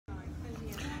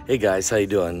Hey guys, how you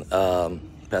doing?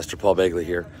 Pastor Paul Begley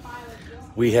here.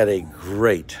 We had a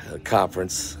great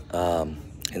conference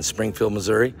in Springfield,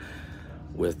 Missouri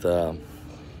with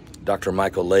Dr.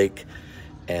 Michael Lake,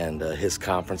 and his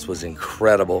conference was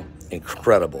incredible,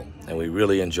 and we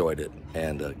really enjoyed it,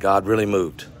 and God really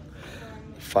moved.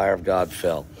 The fire of God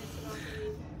fell.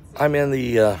 I'm in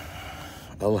the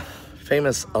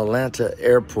famous Atlanta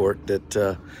airport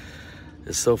that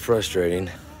is so frustrating.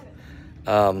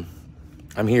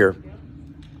 I'm here.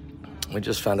 We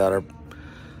just found out our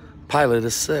pilot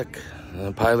is sick.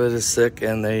 The pilot is sick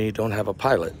and they don't have a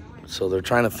pilot. So they're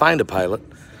trying to find a pilot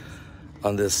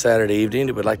on this Saturday evening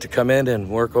who would like to come in and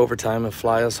work overtime and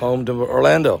fly us home to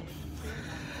Orlando.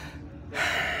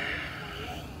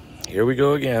 Here we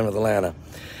go again with Atlanta.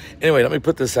 Anyway, let me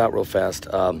put this out real fast.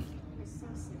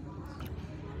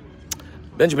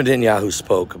 Benjamin Netanyahu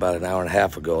spoke about an hour and a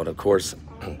half ago, and of course,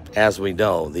 as we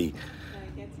know, the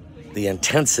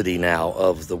intensity now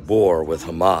of the war with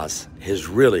Hamas is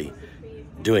really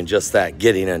doing just that,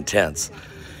 getting intense.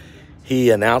 He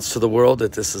announced to the world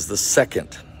that this is the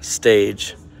second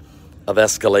stage of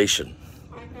escalation.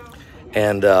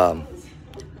 And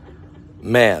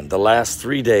man, the last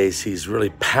 3 days, he's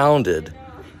really pounded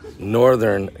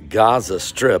northern Gaza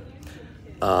Strip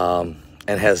and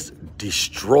has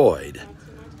destroyed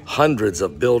hundreds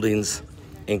of buildings,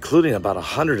 including about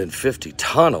 150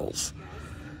 tunnels,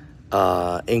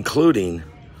 including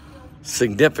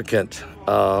significant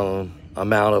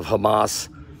amount of Hamas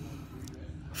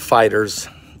fighters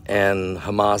and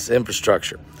Hamas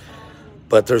infrastructure.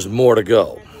 But there's more to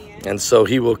go. And so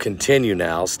he will continue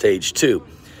now, stage 2,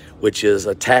 which is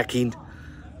attacking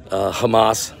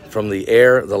Hamas from the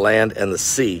air, the land, and the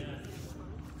sea.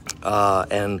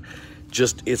 And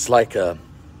just, it's like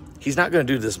he's not going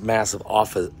to do this massive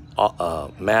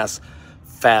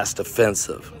fast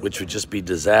offensive, which would just be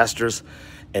disastrous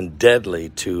and deadly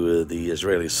to the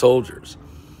Israeli soldiers.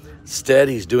 Instead,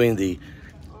 he's doing the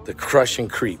crush and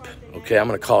creep. Okay, I'm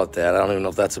going to call it that. I don't even know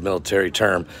if that's a military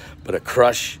term, but a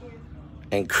crush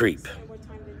and creep.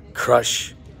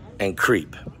 Crush and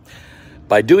creep.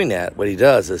 By doing that, what he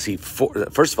does is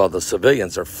first of all, the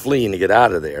civilians are fleeing to get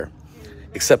out of there,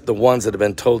 except the ones that have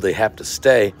been told they have to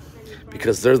stay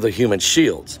because they're the human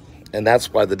shields. And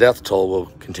that's why the death toll will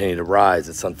continue to rise.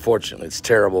 It's unfortunate. It's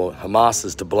terrible. Hamas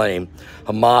is to blame.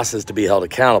 Hamas is to be held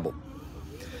accountable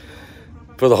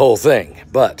for the whole thing.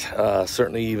 But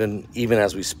certainly even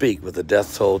as we speak, with the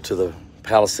death toll to the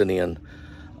Palestinian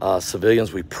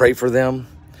civilians, we pray for them.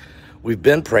 We've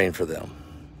been praying for them.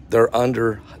 They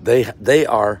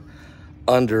are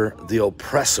under the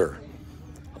oppressor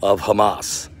of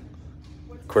Hamas.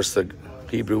 Of course, the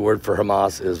Hebrew word for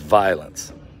Hamas is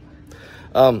violence.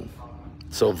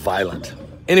 So violent.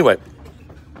 Anyway,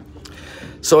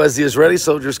 so as the Israeli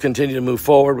soldiers continue to move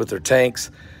forward with their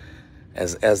tanks,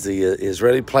 as the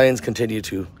Israeli planes continue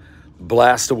to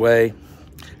blast away,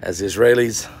 as the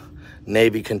Israelis'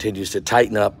 Navy continues to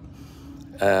tighten up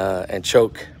and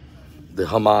choke the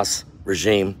Hamas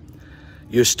regime,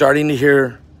 you're starting to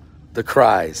hear the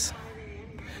cries.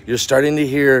 You're starting to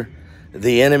hear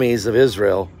the enemies of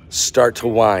Israel start to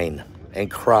whine and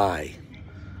cry.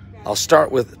 I'll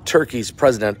start with Turkey's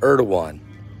President Erdogan.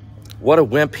 What a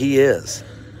wimp he is.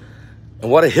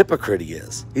 And what a hypocrite he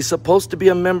is. He's supposed to be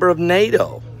a member of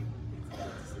NATO.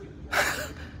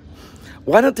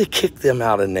 Why don't they kick them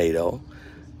out of NATO?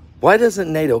 Why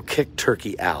doesn't NATO kick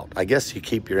Turkey out? I guess you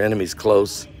keep your enemies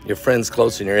close, your friends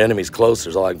close, and your enemies close.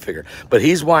 There's all I can figure. But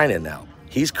he's whining now.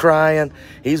 He's crying.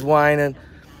 He's whining.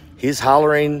 He's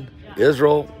hollering,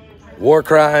 Israel, war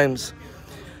crimes.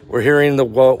 We're hearing the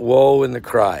woe and the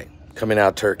cry coming out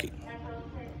of Turkey.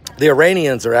 The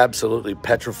Iranians are absolutely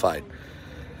petrified.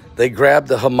 They grabbed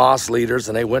the Hamas leaders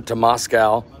and they went to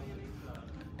Moscow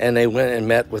and they went and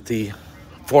met with the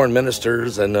foreign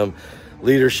ministers and the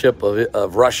leadership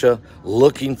of Russia,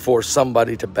 looking for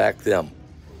somebody to back them,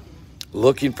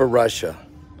 looking for Russia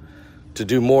to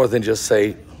do more than just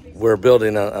say, we're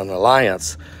building an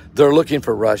alliance. They're looking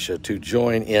for Russia to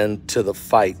join into the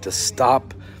fight to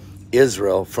stop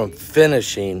Israel from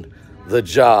finishing the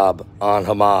job on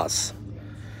Hamas.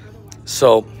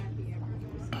 So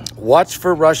watch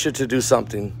for Russia to do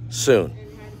something soon,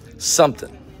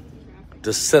 something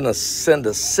to send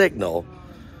a signal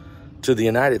to the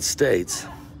United States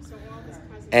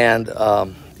and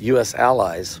U.S.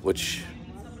 allies, which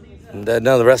none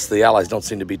of the rest of the allies don't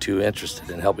seem to be too interested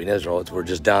in helping Israel. We're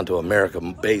just down to America,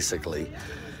 basically.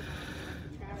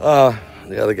 The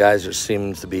other guys just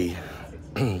seems to be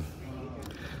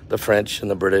the French and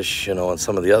the British, and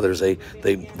some of the others.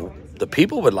 The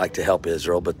people would like to help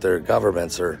Israel, but their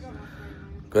governments are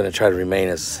going to try to remain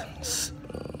as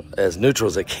as neutral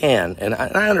as they can. And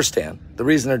I understand the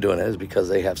reason they're doing it is because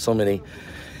they have so many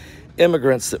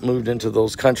immigrants that moved into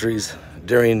those countries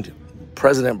during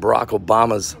President Barack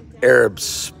Obama's Arab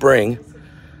Spring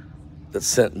that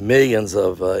sent millions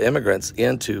of immigrants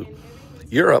into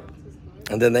Europe,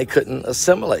 and then they couldn't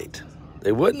assimilate.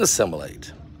 They wouldn't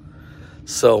assimilate.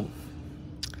 So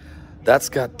that's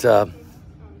got the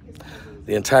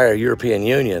entire European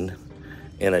Union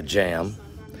in a jam.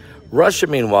 Russia,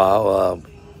 meanwhile,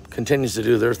 continues to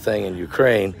do their thing in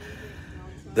Ukraine.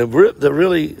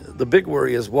 The big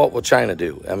worry is, what will China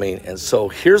do? I mean, and so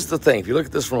here's the thing. If you look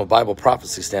at this from a Bible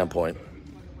prophecy standpoint,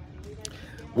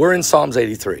 we're in Psalms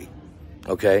 83,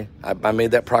 okay? I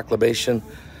made that proclamation.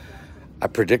 I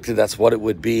predicted that's what it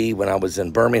would be when I was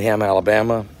in Birmingham,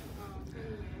 Alabama.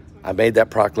 I made that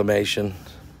proclamation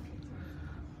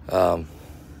 10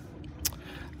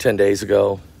 days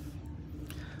ago.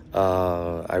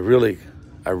 I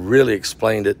really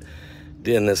explained it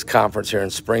in this conference here in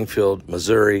Springfield,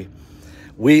 Missouri.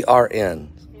 We are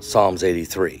in Psalms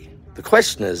 83. The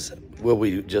question is,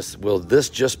 will this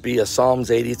just be a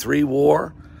Psalms 83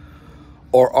 war,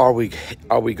 or are we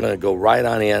going to go right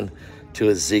on in to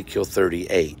Ezekiel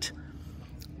 38?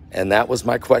 And that was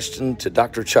my question to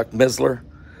Dr. Chuck Misler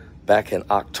back in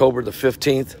October the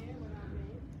 15th,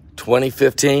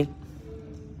 2015.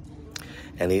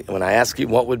 And when I asked him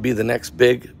what would be the next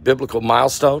big biblical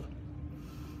milestone,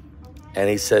 and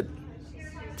he said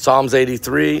Psalms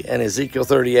 83 and Ezekiel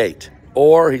 38.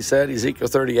 Or he said Ezekiel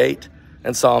 38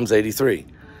 and Psalms 83.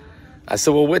 I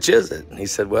said, well, which is it? And he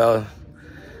said, well,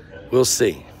 we'll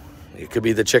see. It could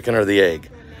be the chicken or the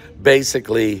egg.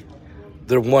 Basically,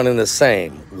 they're one and the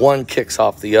same. One kicks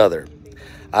off the other.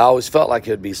 I always felt like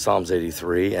it would be Psalms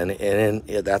 83, and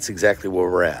that's exactly where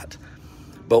we're at.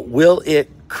 But will it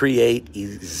create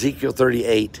Ezekiel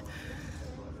 38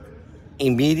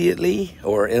 immediately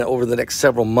or over the next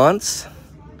several months?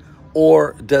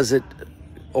 Or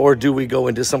do we go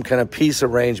into some kind of peace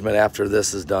arrangement after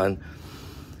this is done,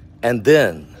 and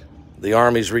then the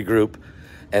armies regroup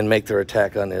and make their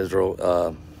attack on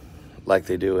Israel like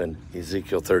they do in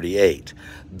Ezekiel 38?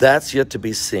 That's yet to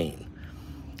be seen.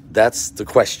 That's the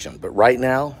question. But right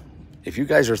now, if you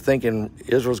guys are thinking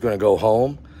Israel's going to go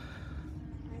home,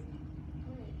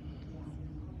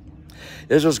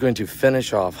 Israel's going to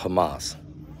finish off Hamas,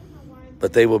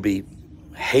 but they will be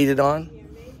hated on.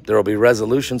 There will be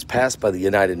resolutions passed by the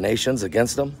United Nations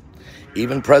against them.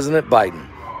 Even President Biden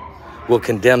will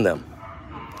condemn them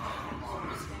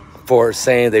for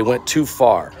saying they went too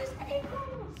far.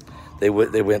 They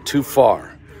went too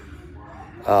far.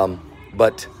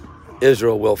 But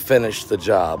Israel will finish the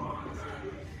job.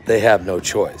 They have no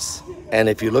choice. And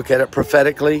if you look at it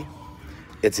prophetically,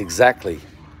 it's exactly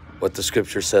what the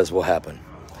scripture says will happen.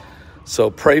 So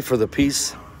pray for the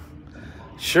peace.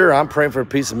 Sure, I'm praying for the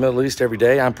peace of the Middle East every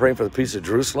day. I'm praying for the peace of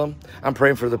Jerusalem. I'm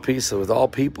praying for the peace with all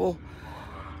people.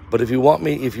 But if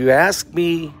you ask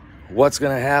me what's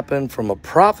going to happen from a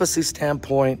prophecy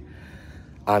standpoint,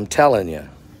 I'm telling you,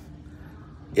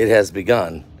 it has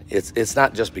begun. It's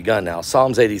not just begun now.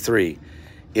 Psalms 83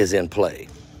 is in play.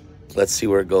 Let's see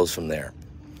where it goes from there.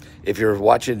 If you're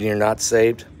watching and you're not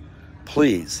saved,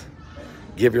 please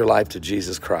give your life to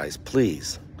Jesus Christ.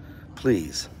 Please,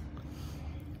 please,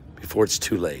 before it's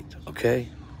too late, okay?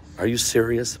 Are you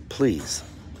serious? Please.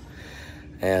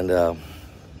 And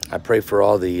I pray for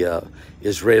all the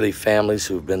Israeli families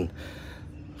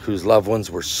whose loved ones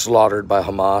were slaughtered by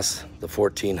Hamas, the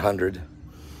 1,400.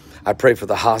 I pray for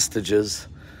the hostages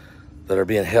that are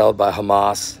being held by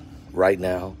Hamas right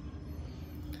now.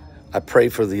 I pray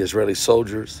for the Israeli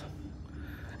soldiers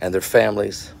and their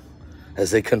families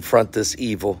as they confront this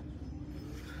evil.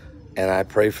 And I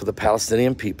pray for the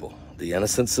Palestinian people, the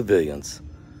innocent civilians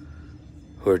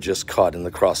who are just caught in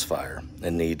the crossfire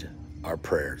and need our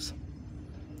prayers.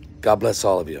 God bless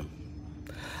all of you.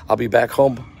 I'll be back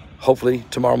home, hopefully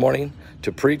tomorrow morning,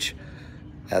 to preach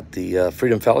at the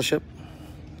Freedom Fellowship.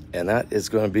 And that is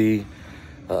going to be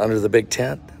under the big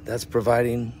tent. That's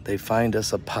providing they find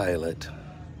us a pilot.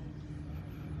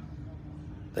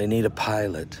 They need a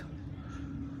pilot.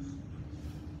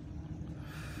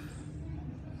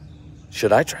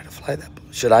 Should I try to fly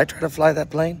that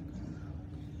plane?